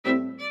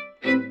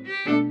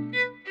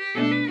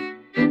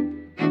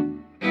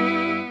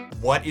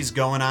What is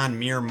going on,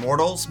 mere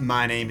mortals?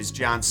 My name is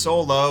John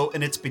Solo,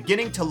 and it's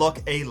beginning to look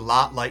a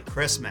lot like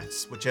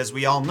Christmas, which, as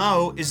we all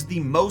know, is the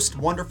most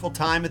wonderful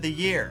time of the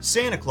year.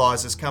 Santa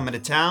Claus is coming to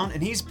town,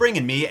 and he's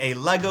bringing me a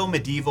Lego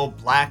medieval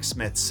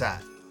blacksmith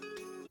set.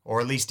 Or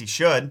at least he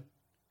should,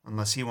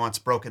 unless he wants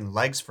broken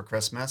legs for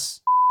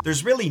Christmas.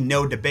 There's really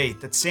no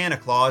debate that Santa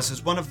Claus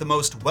is one of the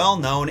most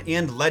well-known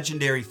and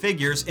legendary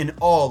figures in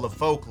all of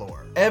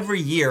folklore.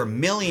 Every year,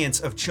 millions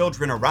of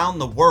children around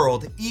the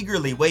world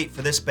eagerly wait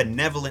for this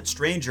benevolent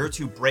stranger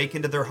to break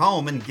into their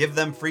home and give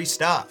them free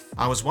stuff.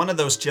 I was one of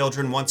those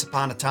children once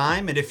upon a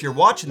time, and if you're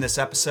watching this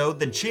episode,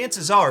 then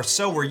chances are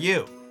so were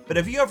you. But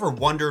have you ever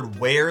wondered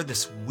where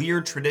this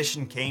weird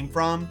tradition came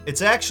from?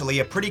 It's actually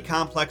a pretty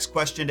complex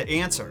question to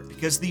answer,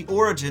 because the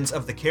origins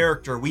of the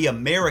character we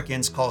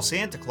Americans call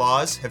Santa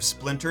Claus have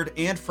splintered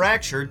and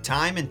fractured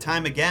time and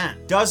time again.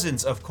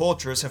 Dozens of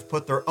cultures have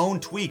put their own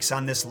tweaks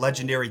on this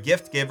legendary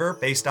gift giver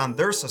based on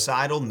their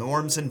societal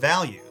norms and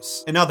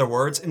values. In other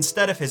words,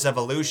 instead of his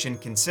evolution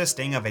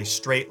consisting of a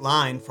straight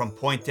line from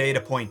point A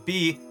to point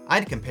B,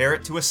 I'd compare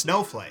it to a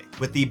snowflake,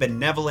 with the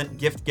benevolent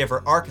gift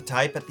giver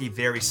archetype at the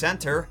very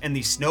center and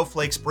the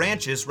snowflake's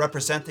branches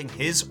representing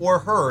his or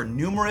her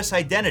numerous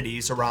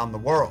identities around the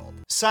world.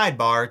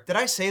 Sidebar, did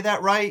I say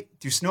that right?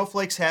 Do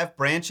snowflakes have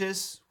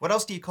branches? What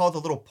else do you call the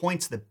little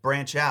points that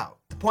branch out?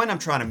 The point I'm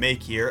trying to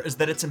make here is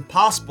that it's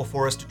impossible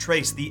for us to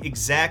trace the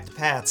exact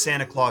path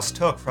Santa Claus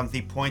took from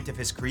the point of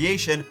his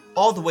creation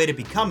all the way to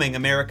becoming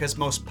America's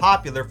most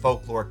popular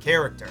folklore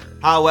character.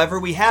 However,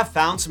 we have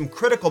found some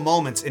critical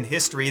moments in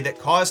history that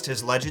caused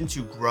his legend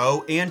to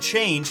grow and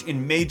change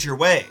in major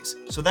ways,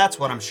 so that's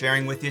what I'm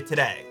sharing with you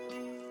today.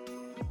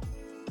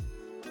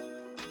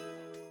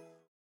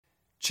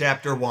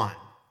 Chapter 1.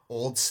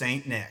 Old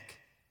Saint Nick.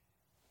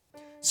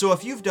 So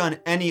if you've done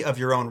any of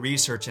your own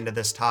research into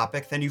this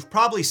topic, then you've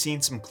probably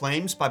seen some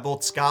claims by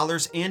both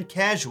scholars and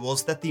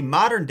casuals that the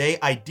modern-day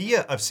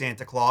idea of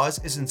Santa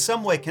Claus is in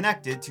some way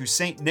connected to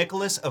Saint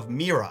Nicholas of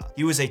Myra.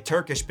 He was a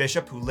Turkish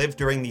bishop who lived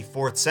during the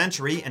 4th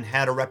century and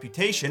had a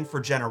reputation for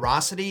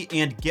generosity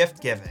and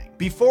gift-giving.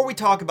 Before we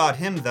talk about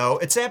him, though,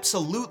 it's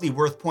absolutely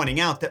worth pointing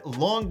out that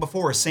long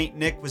before Saint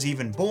Nick was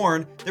even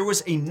born, there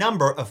was a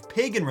number of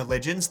pagan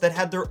religions that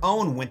had their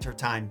own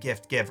wintertime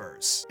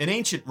gift-givers. In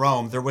ancient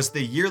Rome, there was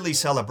the yearly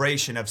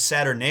celebration of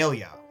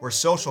Saturnalia, where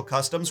social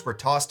customs were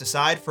tossed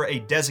aside for a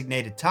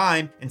designated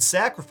time and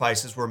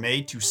sacrifices were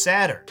made to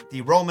Saturn,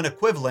 the Roman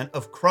equivalent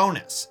of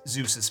Cronus,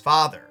 Zeus's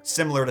father.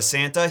 Similar to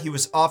Santa, he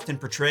was often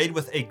portrayed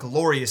with a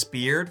glorious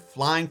beard,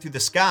 flying through the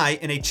sky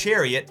in a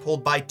chariot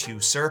pulled by 2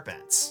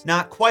 serpents.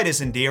 Not quite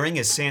as endearing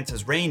as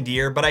Santa's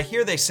reindeer, but I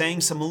hear they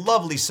sang some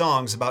lovely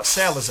songs about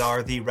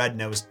Salazar, the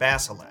red-nosed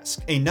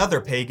basilisk.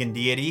 Another pagan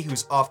deity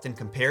who's often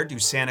compared to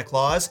Santa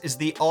Claus is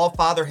the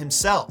All-Father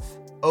himself,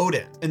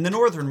 Odin. In the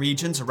northern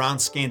regions around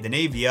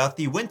Scandinavia,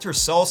 the winter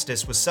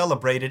solstice was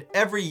celebrated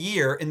every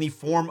year in the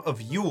form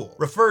of Yule.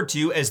 Referred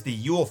to as the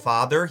Yule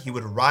Father, he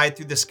would ride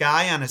through the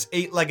sky on his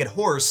 8-legged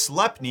horse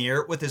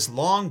Sleipnir with his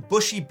long,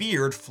 bushy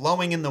beard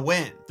flowing in the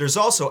wind. There's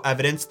also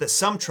evidence that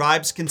some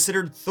tribes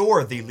considered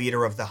Thor the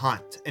leader of the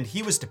hunt, and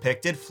he was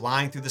depicted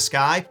flying through the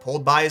sky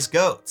pulled by his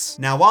goats.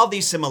 Now, while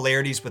these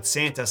similarities with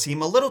Santa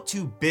seem a little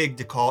too big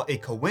to call a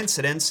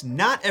coincidence,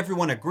 not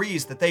everyone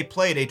agrees that they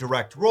played a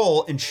direct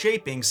role in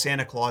shaping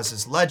Santa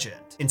Claus's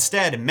legend.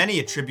 Instead, many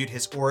attribute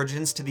his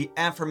origins to the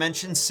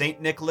aforementioned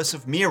Saint Nicholas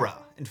of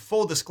Myra. In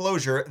full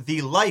disclosure, the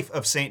life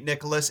of Saint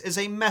Nicholas is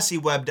a messy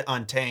web to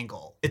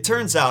untangle. It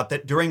turns out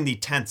that during the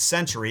 10th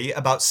century,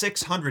 about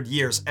 600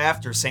 years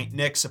after Saint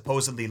Nick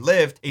supposedly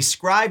lived, a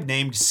scribe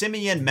named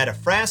Simeon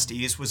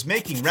Metaphrastes was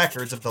making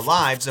records of the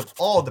lives of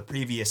all the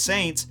previous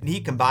saints, and he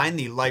combined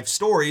the life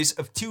stories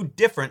of 2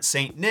 different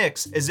Saint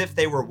Nicks as if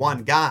they were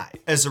one guy.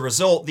 As a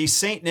result, the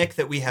Saint Nick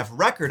that we have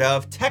record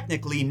of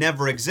technically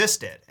never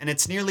existed, and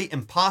it's nearly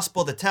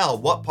impossible to tell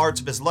what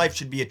parts of his life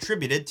should be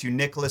attributed to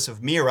Nicholas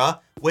of Myra,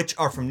 which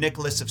are from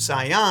Nicholas of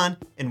Sion,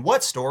 and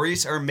what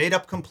stories are made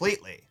up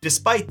completely.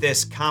 Despite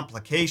this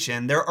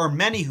complication, there are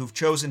many who've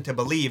chosen to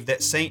believe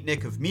that Saint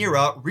Nick of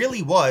Myra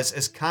really was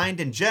as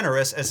kind and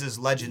generous as his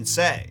legends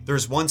say.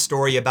 There's one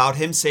story about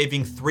him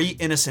saving 3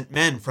 innocent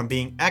men from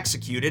being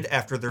executed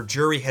after their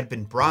jury had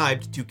been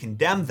bribed to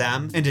condemn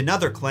them, and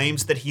another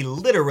claims that he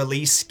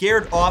literally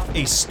scared off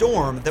a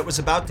storm that was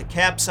about to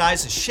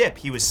capsize a ship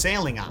he was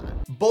sailing on.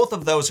 Both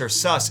of those are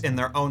sus in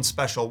their own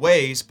special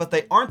ways, but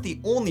they aren't the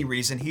only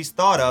reason he's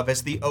thought of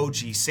as the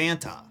OG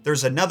Santa.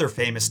 There's another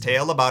famous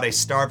tale about a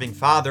starving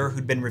father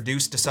who'd been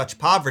reduced to such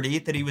poverty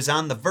that he was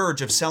on the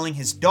verge of selling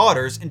his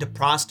daughters into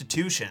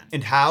prostitution,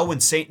 and how,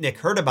 when Saint Nick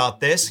heard about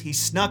this, he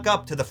snuck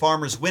up to the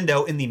farmer's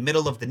window in the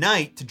middle of the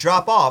night to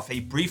drop off a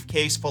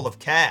briefcase full of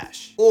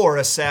cash, or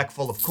a sack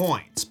full of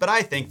coins, but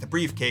I think the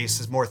briefcase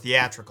is more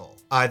theatrical.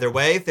 Either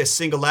way, this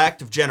single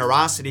act of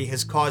generosity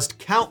has caused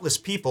countless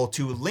people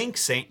to link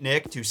St.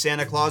 Nick to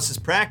Santa Claus's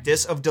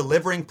practice of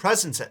delivering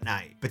presents at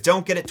night. But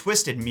don't get it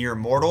twisted, mere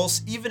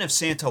mortals. Even if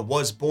Santa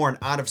was born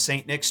out of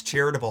St. Nick's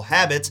charitable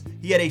habits,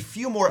 he had a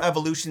few more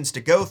evolutions to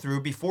go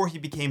through before he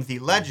became the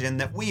legend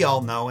that we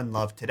all know and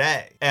love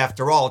today.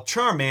 After all,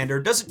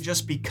 Charmander doesn't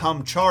just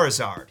become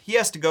Charizard. He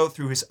has to go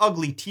through his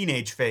ugly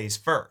teenage phase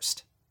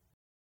first.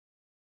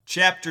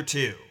 Chapter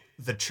 2.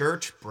 The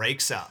Church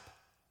Breaks Up.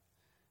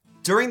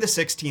 During the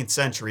 16th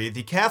century,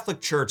 the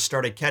Catholic Church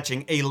started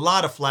catching a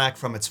lot of flack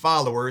from its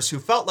followers who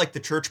felt like the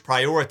church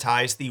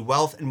prioritized the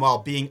wealth and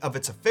well-being of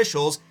its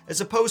officials as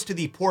opposed to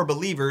the poor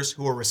believers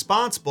who were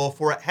responsible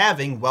for it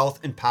having wealth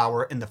and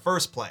power in the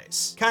first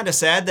place. Kinda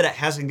sad that it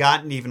hasn't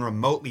gotten even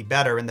remotely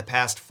better in the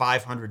past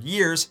 500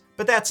 years,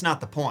 but that's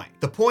not the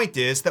point. The point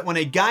is that when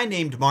a guy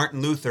named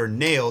Martin Luther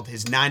nailed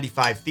his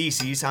 95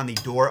 Theses on the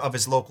door of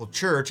his local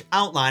church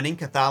outlining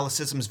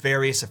Catholicism's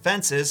various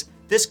offenses,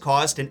 this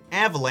caused an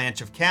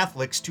avalanche of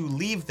Catholics to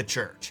leave the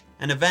church,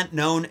 an event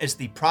known as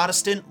the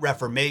Protestant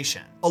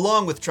Reformation.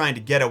 Along with trying to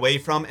get away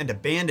from and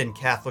abandon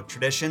Catholic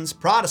traditions,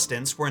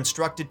 Protestants were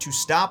instructed to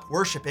stop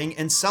worshiping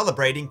and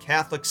celebrating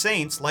Catholic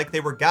saints like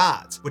they were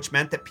gods, which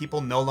meant that people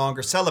no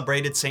longer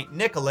celebrated St.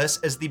 Nicholas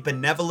as the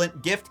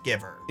benevolent gift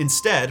giver.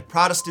 Instead,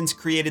 Protestants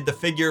created the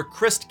figure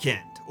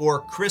Christkind,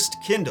 or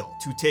Christkindl,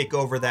 to take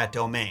over that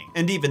domain.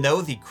 And even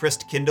though the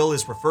Christkindl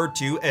is referred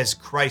to as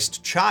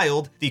Christ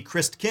Child, the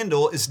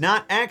Christkindl is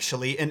not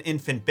actually an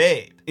infant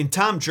babe. In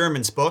Tom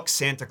German's book,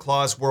 Santa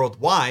Claus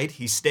Worldwide,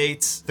 he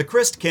states, "The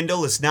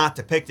Christkindl is not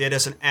depicted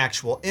as an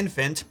actual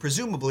infant,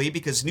 presumably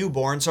because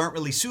newborns aren't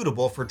really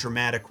suitable for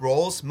dramatic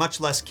roles, much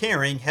less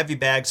carrying heavy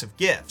bags of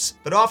gifts,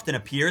 but often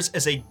appears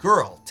as a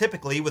girl,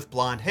 typically with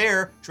blonde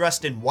hair,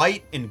 dressed in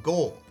white and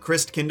gold.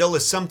 Christkindl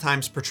is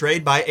sometimes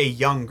portrayed by a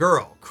young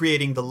girl,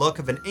 creating the look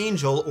of an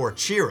angel or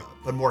cherub,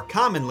 but more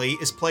commonly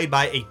is played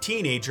by a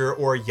teenager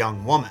or a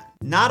young woman."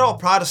 Not all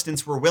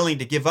Protestants were willing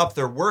to give up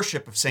their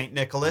worship of St.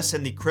 Nicholas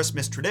and the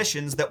Christmas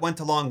traditions that went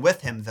along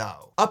with him,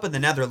 though. Up in the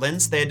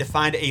Netherlands, they had to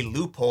find a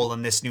loophole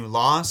in this new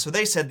law, so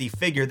they said the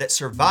figure that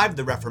survived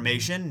the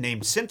Reformation,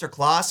 named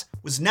Sinterklaas,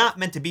 was not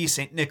meant to be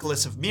St.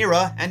 Nicholas of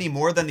Myra any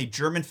more than the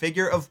German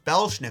figure of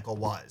Belsnickel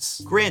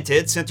was.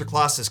 Granted,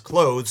 Sinterklaas's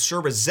clothes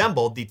sure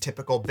resembled the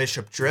typical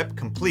bishop drip,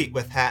 complete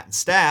with hat and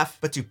staff,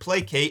 but to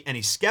placate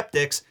any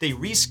skeptics, they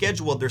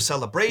rescheduled their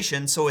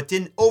celebration so it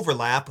didn't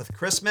overlap with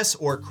Christmas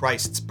or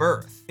Christ's birth.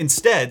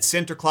 Instead,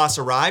 Sinterklaas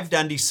arrived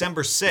on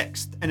December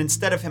 6th, and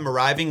instead of him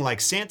arriving like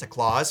Santa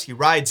Claus, he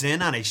rides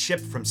in on a ship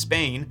from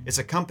Spain, is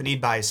accompanied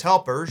by his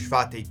helper,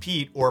 Zwarte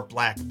Piet or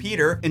Black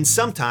Peter, and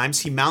sometimes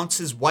he mounts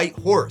his white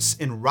horse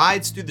and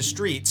rides through the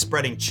streets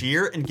spreading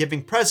cheer and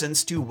giving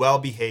presents to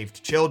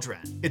well-behaved children.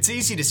 It's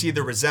easy to see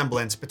the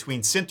resemblance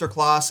between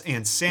Sinterklaas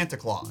and Santa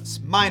Claus,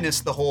 minus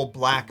the whole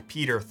Black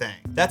Peter thing.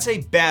 That's a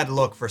bad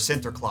look for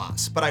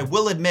Sinterklaas, but I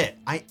will admit,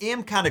 I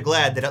am kinda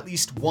glad that at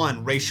least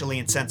one racially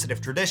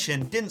insensitive tradition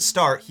didn't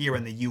start here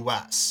in the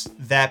US.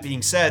 That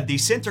being said, the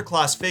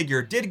Sinterklaas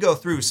figure did go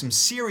through some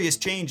serious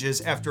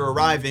changes after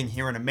arriving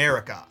here in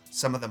America.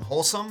 Some of them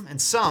wholesome,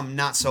 and some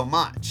not so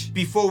much.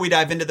 Before we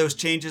dive into those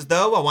changes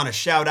though, I want to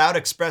shout out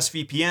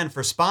ExpressVPN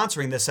for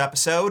sponsoring this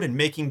episode and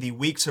making the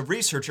weeks of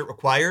research it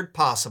required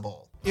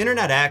possible.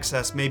 Internet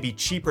access may be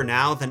cheaper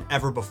now than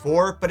ever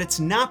before, but it's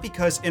not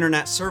because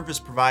internet service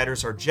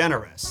providers are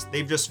generous.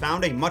 They've just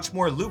found a much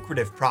more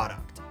lucrative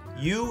product.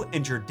 You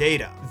and your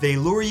data. They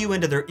lure you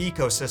into their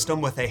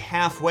ecosystem with a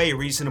halfway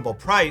reasonable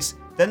price,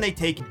 then they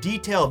take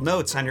detailed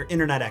notes on your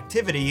internet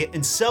activity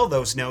and sell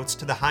those notes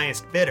to the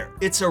highest bidder.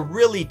 It's a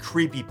really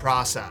creepy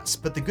process,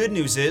 but the good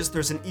news is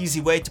there's an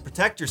easy way to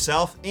protect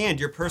yourself and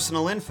your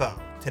personal info.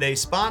 Today's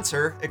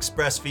sponsor,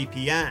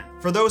 ExpressVPN.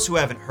 For those who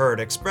haven't heard,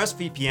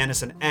 ExpressVPN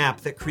is an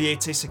app that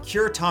creates a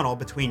secure tunnel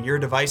between your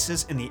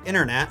devices and the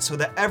internet so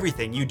that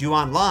everything you do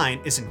online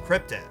is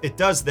encrypted. It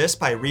does this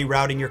by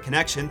rerouting your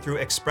connection through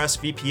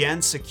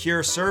ExpressVPN's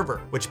secure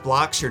server, which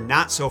blocks your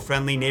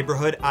not-so-friendly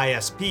neighborhood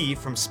ISP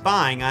from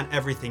spying on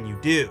everything you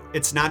do.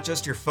 It's not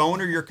just your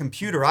phone or your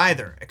computer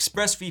either.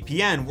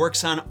 ExpressVPN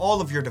works on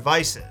all of your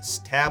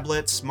devices,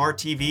 tablets, smart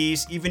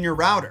TVs, even your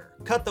router.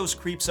 Cut those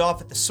creeps off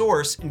at the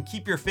source and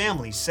keep your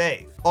family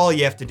safe. All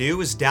you have to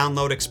do is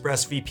download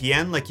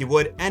ExpressVPN like you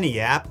would any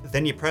app,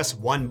 then you press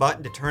one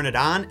button to turn it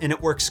on, and it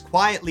works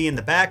quietly in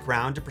the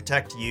background to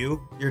protect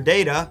you, your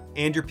data,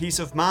 and your peace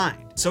of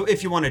mind. So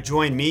if you want to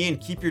join me and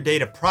keep your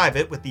data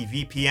private with the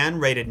VPN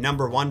rated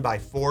 #1 by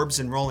Forbes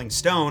and Rolling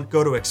Stone,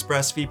 go to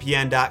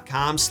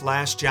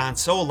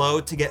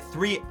expressvpn.com/JohnSolo to get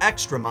 3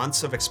 extra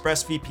months of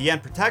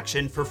ExpressVPN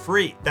protection for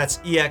free. That's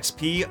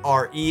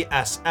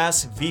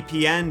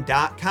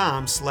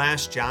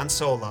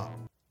expressvpn.com/JohnSolo.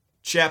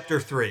 Chapter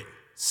 3.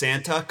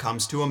 Santa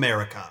Comes to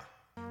America.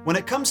 When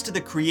it comes to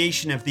the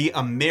creation of the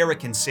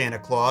American Santa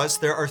Claus,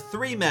 there are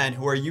three men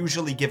who are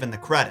usually given the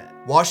credit.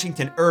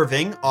 Washington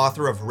Irving,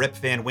 author of Rip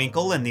Van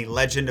Winkle and the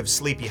Legend of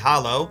Sleepy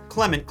Hollow,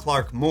 Clement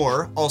Clarke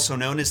Moore, also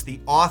known as the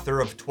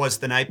author of 'Twas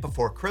the Night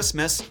Before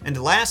Christmas,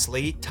 and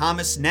lastly,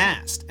 Thomas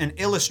Nast, an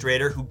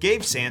illustrator who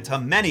gave Santa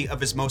many of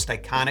his most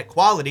iconic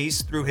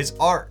qualities through his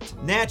art.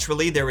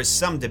 Naturally, there is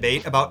some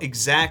debate about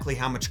exactly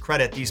how much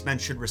credit these men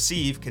should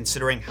receive,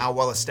 considering how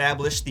well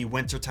established the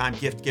wintertime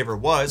gift giver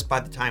was by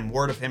the time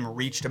word of him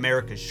reached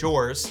America's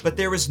shores, but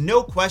there is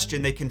no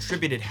question they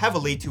contributed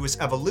heavily to his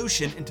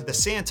evolution into the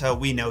Santa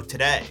we know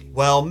today.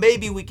 Well,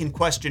 maybe we can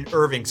question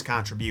Irving's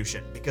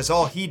contribution, because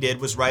all he did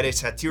was write a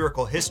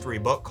satirical history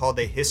book called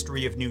A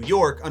History of New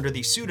York under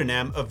the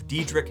pseudonym of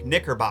Diedrich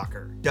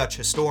Knickerbocker, Dutch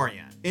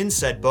historian. In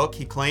said book,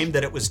 he claimed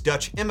that it was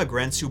Dutch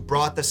immigrants who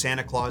brought the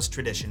Santa Claus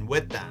tradition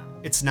with them.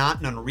 It's not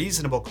an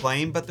unreasonable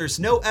claim, but there's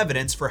no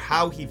evidence for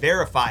how he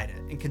verified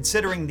it, and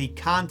considering the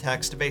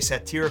context of a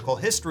satirical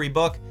history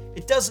book,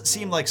 it doesn't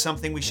seem like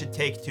something we should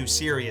take too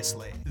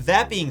seriously.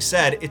 That being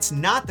said, it's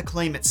not the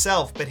claim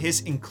itself, but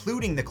his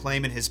including the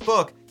claim in his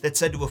book that's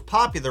said to have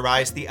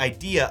popularized the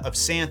idea of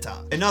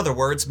Santa. In other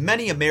words,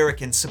 many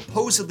Americans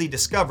supposedly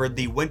discovered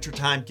the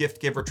wintertime gift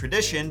giver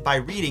tradition by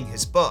reading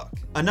his book.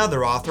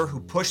 Another author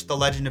who pushed the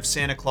legend of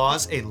Santa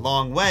Claus a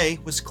long way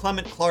was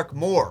Clement Clarke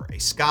Moore, a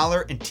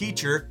scholar and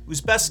teacher who's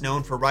best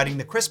known for writing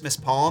the Christmas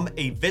poem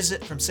A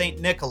Visit from St.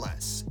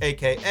 Nicholas,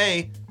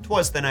 aka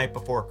 'Twas the Night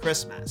Before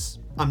Christmas.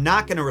 I'm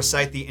not going to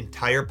recite the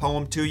entire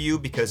poem to you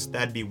because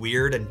that'd be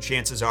weird and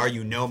chances are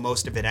you know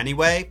most of it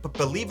anyway, but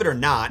believe it or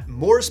not,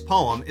 Moore's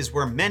poem is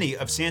where many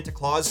of Santa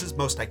Claus's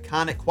most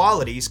iconic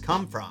qualities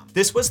come from.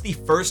 This was the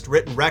first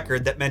written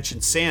record that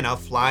mentioned Santa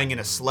flying in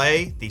a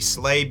sleigh, the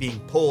sleigh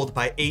being pulled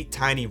by 8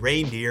 tiny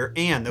reindeer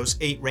and those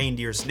 8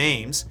 reindeers'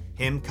 names,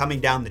 him coming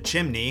down the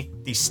chimney,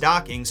 the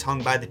stockings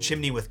hung by the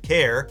chimney with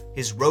care,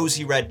 his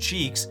rosy red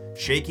cheeks,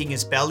 shaking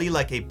his belly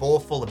like a bowl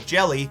full of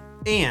jelly,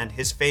 and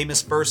his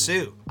famous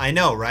fursuit. I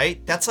know,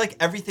 right? That's like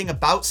everything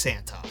about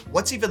Santa.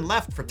 What's even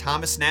left for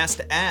Thomas Nast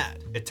to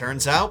add? It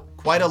turns out,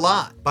 quite a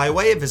lot. By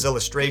way of his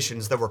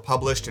illustrations that were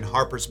published in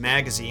Harper's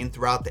Magazine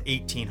throughout the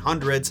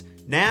 1800s,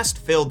 Nast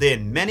filled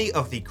in many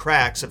of the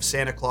cracks of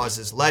Santa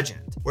Claus's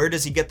legend. Where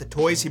does he get the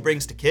toys he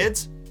brings to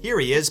kids? Here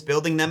he is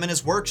building them in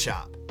his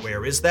workshop.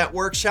 Where is that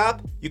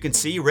workshop? You can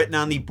see written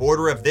on the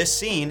border of this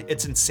scene,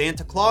 it's in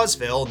Santa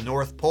Clausville,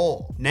 North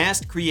Pole.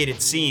 Nast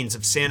created scenes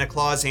of Santa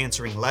Claus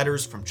answering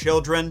letters from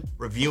children,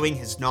 reviewing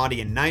his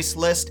naughty and nice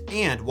list,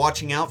 and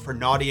watching out for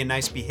naughty and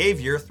nice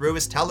behavior through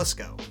his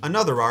telescope.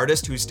 Another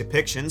artist whose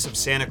depictions of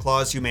Santa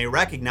Claus you may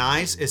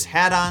recognize is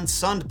Haddon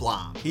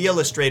Sundblom. He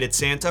illustrated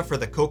Santa for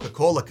the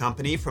Coca-Cola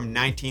Company from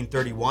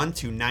 1931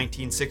 to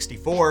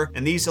 1964,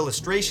 and these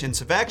illustrations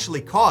have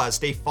actually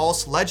caused a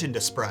false legend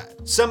to spread.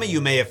 Some of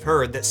you may have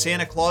heard that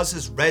Santa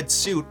Claus's red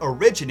suit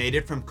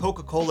originated from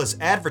Coca-Cola's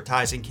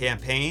advertising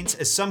campaigns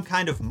as some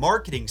kind of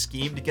marketing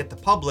scheme to get the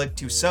public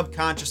to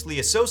subconsciously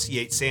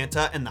associate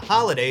Santa and the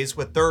holidays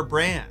with their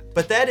brand.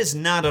 But that is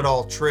not at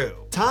all true.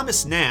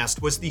 Thomas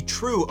Nast was the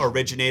true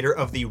originator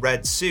of the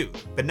red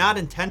suit, but not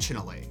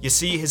intentionally. You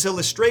see, his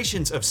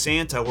illustrations of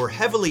Santa were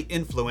heavily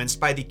influenced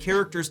by the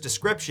character's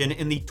description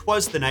in the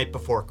 'Twas the Night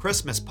Before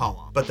Christmas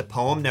poem, but the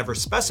poem never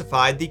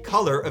specified the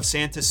color of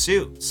Santa's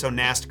suit, so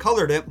Nast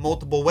colored it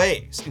multiple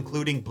ways,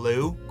 including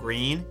blue,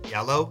 green,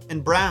 yellow,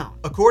 and brown.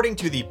 According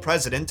to the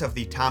president of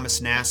the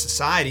Thomas Nast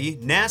Society,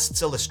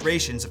 Nast's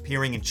illustrations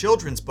appearing in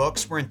children's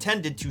books were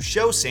intended to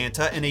show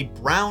Santa in a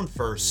brown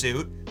fur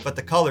suit, but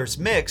the colors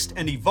mixed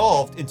and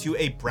evolved into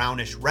a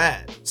brownish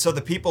red. So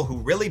the people who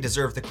really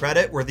deserve the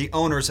credit were the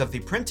owners of the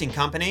printing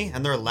company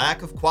and their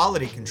lack of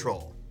quality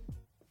control.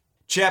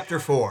 Chapter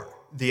 4.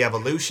 The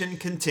Evolution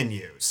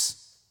Continues.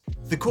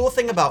 The cool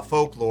thing about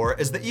folklore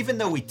is that even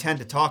though we tend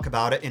to talk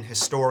about it in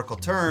historical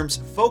terms,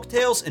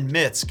 folktales and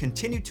myths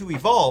continue to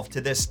evolve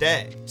to this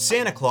day.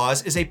 Santa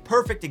Claus is a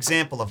perfect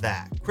example of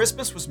that.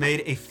 Christmas was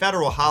made a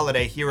federal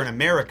holiday here in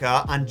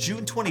America on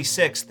June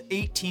 26,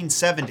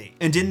 1870,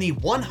 and in the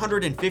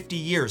 150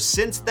 years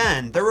since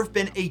then, there have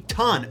been a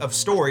ton of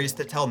stories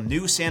that tell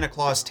new Santa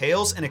Claus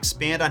tales and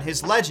expand on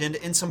his legend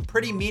in some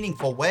pretty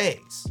meaningful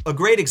ways. A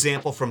great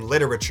example from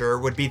literature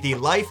would be The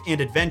Life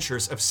and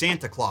Adventures of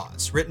Santa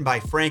Claus, written by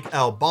Frank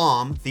L.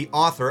 Baum, the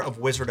author of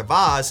Wizard of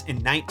Oz,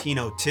 in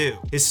 1902.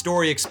 His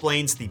story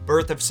explains the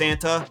birth of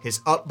Santa,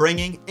 his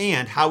upbringing,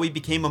 and how he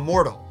became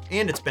immortal.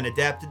 And it's been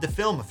adapted to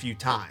film a few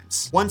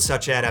times. One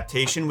such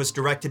adaptation was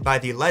directed by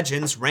the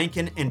legends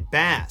Rankin and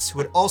Bass, who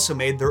had also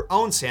made their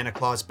own Santa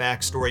Claus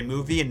backstory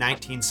movie in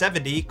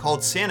 1970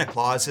 called Santa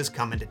Claus Is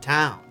Comin' to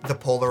Town. The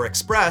Polar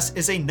Express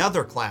is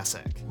another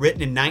classic.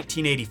 Written in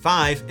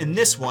 1985, in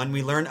this one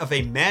we learn of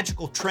a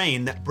magical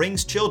train that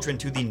brings children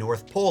to the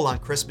North Pole on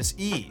Christmas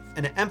Eve,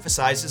 and it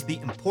emphasizes the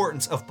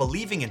importance of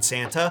believing in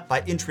Santa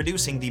by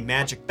introducing the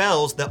magic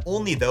bells that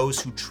only those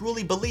who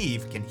truly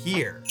believe can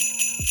hear.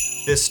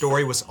 This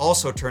story was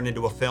also turned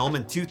into a film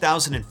in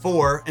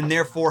 2004 and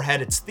therefore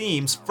had its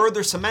themes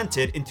further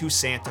cemented into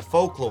Santa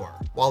folklore,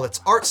 while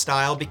its art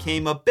style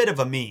became a bit of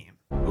a meme.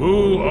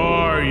 Who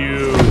are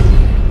you?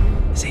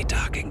 Is he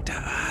talking to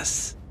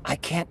us? I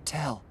can't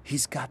tell.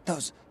 He's got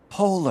those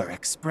polar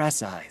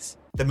express eyes.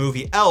 The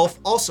movie Elf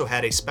also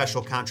had a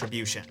special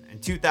contribution. In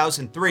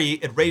 2003,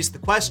 it raised the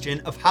question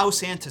of how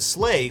Santa's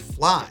sleigh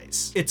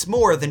flies. It's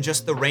more than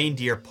just the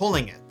reindeer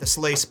pulling it. The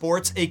sleigh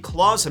sports a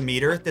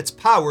Clausometer that's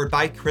powered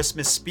by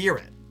Christmas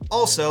spirit.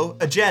 Also,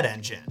 a jet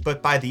engine.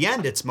 But by the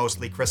end, it's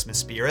mostly Christmas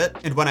spirit.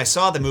 And when I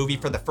saw the movie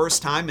for the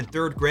first time in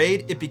 3rd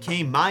grade, it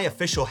became my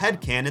official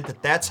headcanon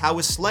that that's how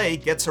his sleigh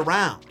gets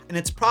around. And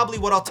it's probably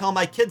what I'll tell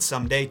my kids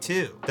someday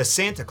too. The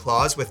Santa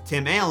Claus with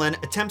Tim Allen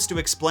attempts to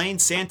explain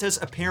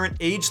Santa's apparent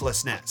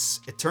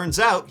agelessness. It turns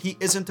out he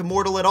isn't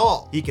immortal at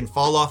all. He can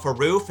fall off a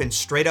roof and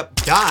straight up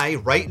die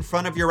right in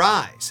front of your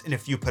eyes. And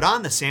if you put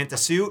on the Santa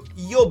suit,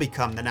 you'll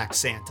become the next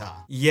Santa.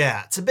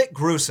 Yeah, it's a bit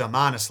gruesome,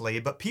 honestly,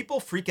 but people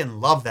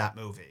freaking love that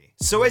movie.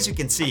 So as you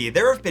can see,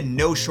 there have been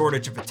no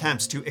shortage of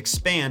attempts to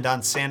expand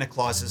on Santa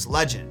Claus's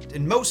legend,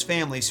 and most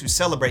families who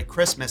celebrate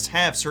Christmas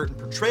have certain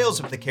portrayals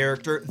of the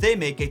character they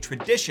make a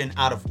tradition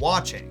out of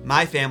watching.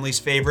 My family's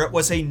favorite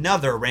was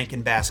another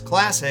Rankin Bass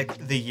classic,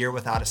 The Year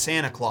Without a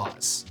Santa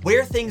Claus.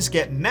 Where things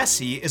get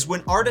messy is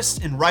when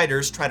artists and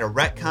writers try to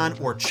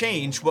retcon or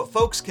change what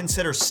folks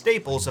consider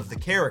staples of the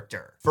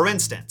character. For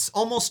instance,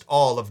 almost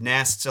all of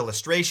Nast's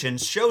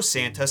illustrations show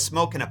Santa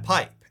smoking a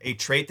pipe, a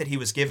trait that he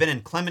was given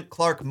in Clement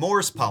Clarke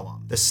Moore's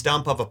poem. The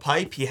stump of a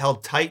pipe he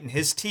held tight in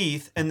his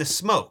teeth, and the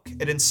smoke,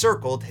 it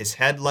encircled his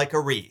head like a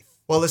wreath.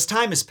 Well, as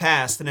time has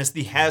passed and as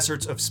the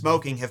hazards of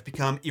smoking have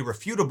become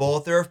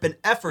irrefutable, there have been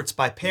efforts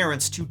by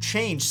parents to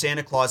change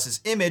Santa Claus's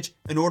image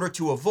in order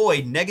to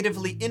avoid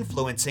negatively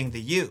influencing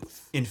the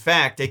youth. In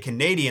fact, a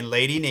Canadian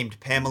lady named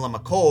Pamela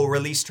McColl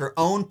released her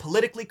own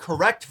politically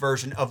correct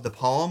version of the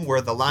poem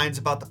where the lines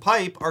about the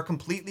pipe are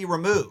completely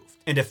removed.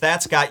 And if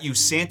that's got you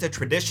Santa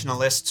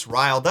traditionalists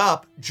riled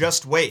up,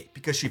 just wait,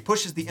 because she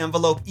pushes the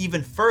envelope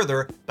even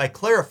further by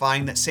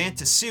clarifying that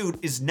Santa's suit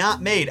is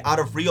not made out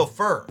of real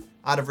fur,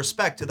 out of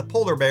respect to the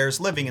polar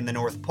bears living in the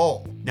North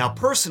Pole. Now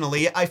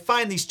personally, I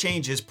find these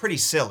changes pretty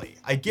silly.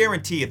 I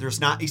guarantee there's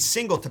not a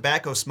single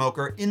tobacco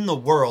smoker in the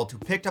world who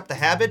picked up the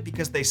habit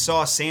because they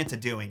saw Santa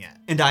doing it.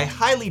 And I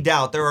highly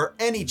doubt there are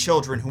any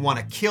children who want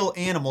to kill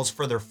animals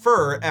for their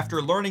fur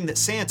after learning that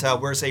Santa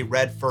wears a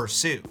red fur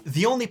suit.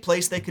 The only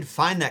place they could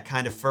find that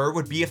kind of fur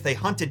would be if they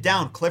hunted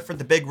down Clifford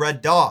the Big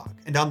Red Dog,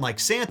 and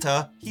unlike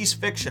Santa, he's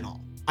fictional.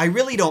 I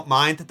really don't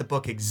mind that the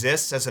book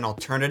exists as an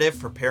alternative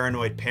for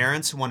paranoid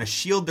parents who want to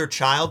shield their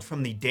child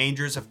from the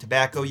dangers of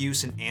tobacco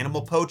use and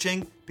animal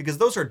poaching, because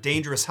those are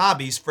dangerous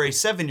hobbies for a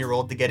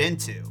 7-year-old to get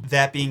into.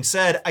 That being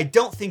said, I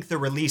don't think the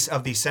release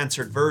of the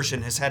censored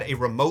version has had a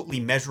remotely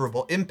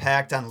measurable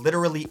impact on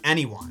literally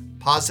anyone,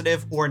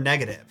 positive or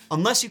negative,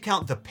 unless you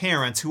count the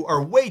parents who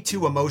are way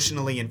too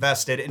emotionally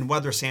invested in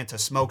whether Santa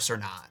smokes or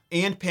not,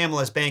 and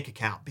Pamela's bank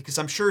account, because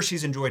I'm sure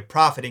she's enjoyed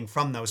profiting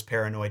from those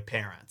paranoid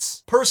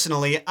parents.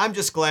 Personally, I'm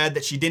just glad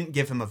that she didn't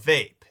give him a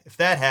vape. If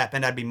that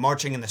happened, I'd be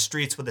marching in the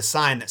streets with a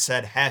sign that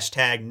said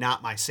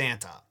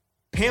 #NotMySanta.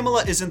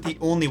 Pamela isn't the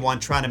only one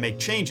trying to make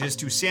changes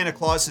to Santa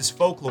Claus's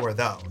folklore,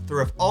 though. There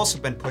have also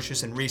been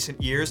pushes in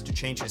recent years to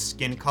change his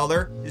skin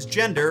color, his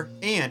gender,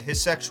 and his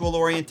sexual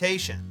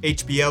orientation.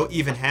 HBO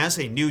even has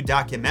a new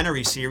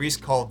documentary series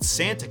called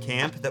Santa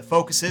Camp that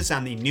focuses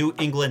on the New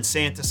England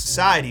Santa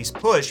Society's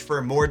push for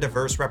more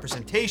diverse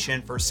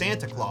representation for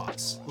Santa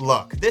Claus.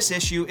 Look, this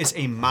issue is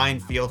a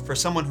minefield for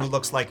someone who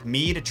looks like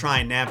me to try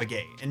and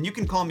navigate, and you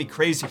can call me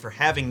crazy for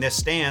having this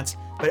stance,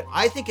 but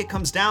I think it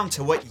comes down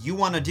to what you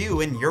want to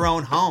do in your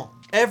own home.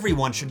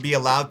 Everyone should be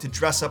allowed to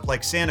dress up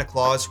like Santa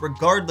Claus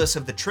regardless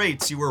of the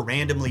traits you were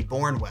randomly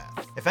born with.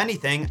 If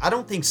anything, I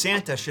don't think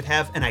Santa should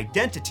have an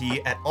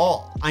identity at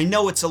all. I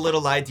know it's a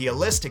little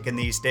idealistic in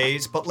these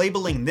days, but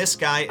labeling this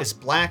guy as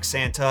Black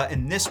Santa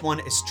and this one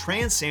as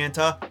Trans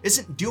Santa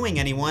isn't doing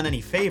anyone any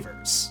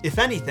favors. If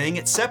anything,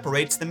 it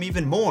separates them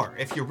even more.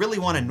 If you really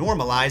want to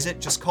normalize it,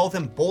 just call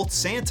them both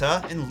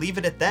Santa and leave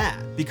it at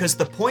that. Because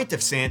the point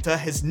of Santa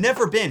has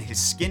never been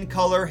his skin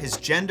color, his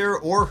gender,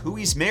 or who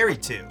he's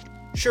married to.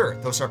 Sure,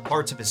 those are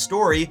parts of his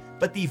story,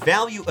 but the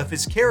value of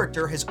his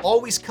character has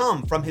always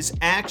come from his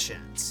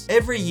actions.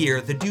 Every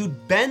year, the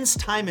dude bends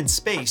time and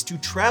space to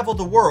travel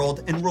the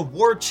world and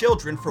reward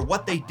children for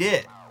what they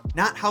did,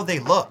 not how they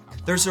look.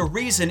 There's a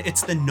reason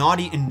it's the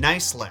naughty and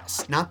nice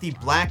list, not the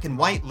black and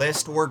white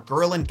list or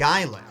girl and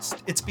guy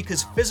list. It's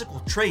because physical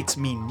traits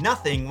mean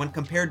nothing when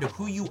compared to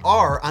who you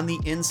are on the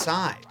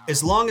inside.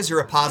 As long as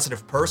you're a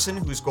positive person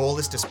whose goal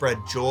is to spread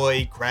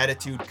joy,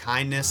 gratitude,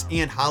 kindness,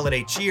 and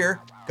holiday cheer,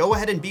 go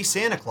ahead and be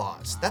Santa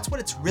Claus. That's what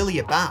it's really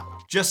about.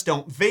 Just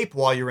don't vape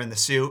while you're in the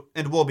suit,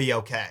 and we'll be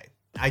okay.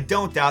 I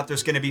don't doubt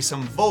there's going to be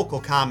some vocal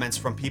comments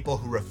from people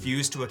who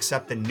refuse to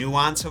accept the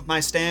nuance of my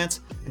stance,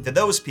 and to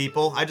those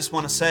people, I just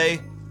want to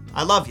say,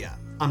 I love ya.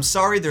 I'm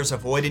sorry there's a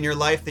void in your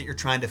life that you're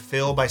trying to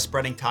fill by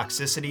spreading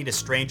toxicity to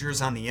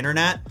strangers on the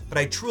internet, but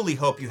I truly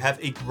hope you have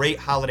a great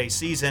holiday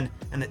season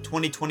and that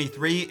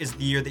 2023 is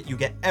the year that you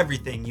get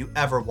everything you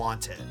ever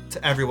wanted.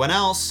 To everyone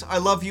else, I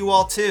love you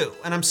all too,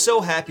 and I'm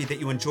so happy that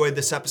you enjoyed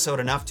this episode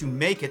enough to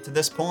make it to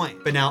this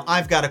point. But now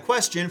I've got a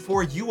question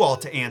for you all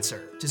to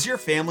answer. Does your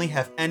family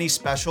have any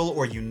special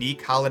or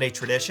unique holiday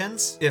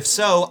traditions? If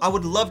so, I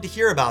would love to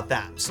hear about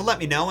them, so let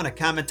me know in a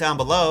comment down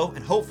below,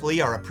 and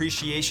hopefully our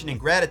appreciation and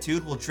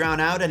gratitude will drown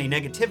out any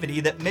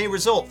negativity that may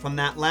result from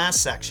that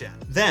last section.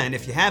 Then,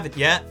 if you haven't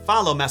yet,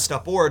 follow Messed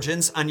Up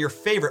Origins on your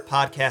favorite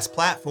podcast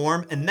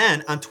platform, and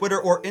then on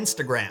Twitter or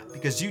Instagram,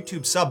 because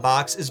YouTube sub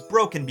box is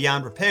broken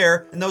beyond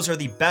repair, and those are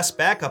the best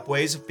backup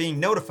ways of being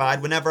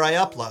notified whenever I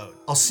upload.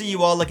 I'll see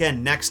you all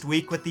again next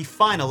week with the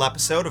final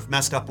episode of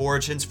Messed Up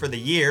Origins for the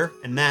year,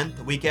 and then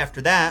the week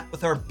after that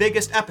with our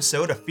biggest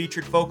episode of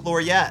featured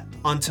folklore yet.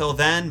 Until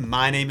then,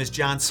 my name is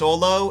John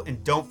Solo,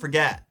 and don't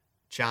forget,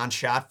 John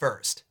shot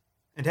first.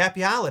 And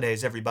happy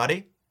holidays,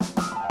 everybody.